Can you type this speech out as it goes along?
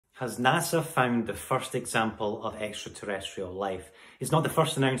Has NASA found the first example of extraterrestrial life? It's not the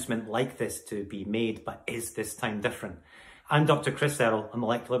first announcement like this to be made, but is this time different? I'm Dr. Chris Earle, a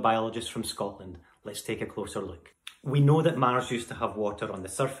molecular biologist from Scotland. Let's take a closer look. We know that Mars used to have water on the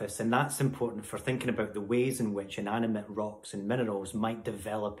surface, and that's important for thinking about the ways in which inanimate rocks and minerals might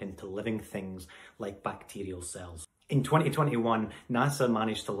develop into living things like bacterial cells. In 2021, NASA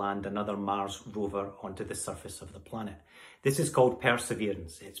managed to land another Mars rover onto the surface of the planet. This is called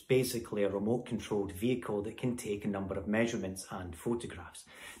Perseverance. It's basically a remote-controlled vehicle that can take a number of measurements and photographs.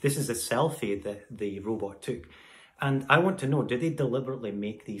 This is a selfie that the robot took. And I want to know, do they deliberately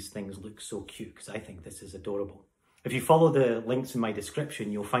make these things look so cute? Because I think this is adorable. If you follow the links in my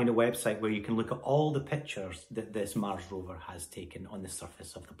description, you'll find a website where you can look at all the pictures that this Mars rover has taken on the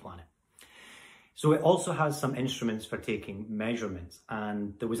surface of the planet. So it also has some instruments for taking measurements,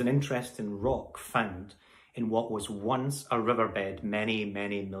 and there was an interesting rock found in what was once a riverbed many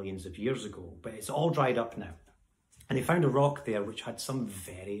millions of years ago, but it's all dried up now. And they found a rock there which had some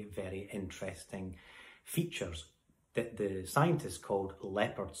very interesting features that the scientists called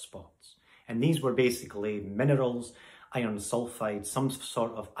leopard spots. And these were basically minerals, iron sulfide, some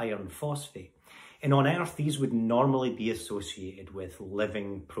sort of iron phosphate. And on Earth, these would normally be associated with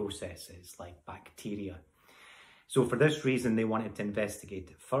living processes like bacteria. So for this reason, they wanted to investigate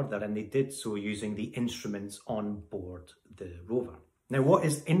it further, and they did so using the instruments on board the rover. Now, what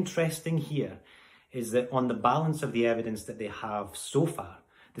is interesting here is that on the balance of the evidence that they have so far,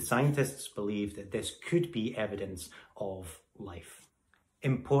 the scientists believe that this could be evidence of life.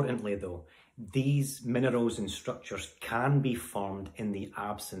 Importantly though, these minerals and structures can be formed in the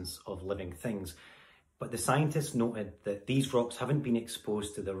absence of living things. But the scientists noted that these rocks haven't been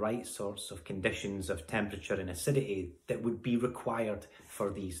exposed to the right sorts of conditions of temperature and acidity that would be required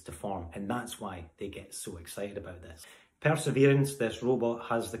for these to form. And that's why they get so excited about this. Perseverance, this robot,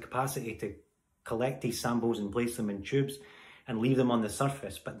 has the capacity to collect these samples and place them in tubes and leave them on the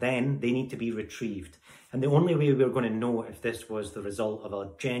surface, but then they need to be retrieved. And the only way we're going to know if this was the result of a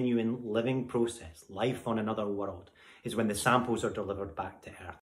genuine living process, life on another world, is when the samples are delivered back to Earth.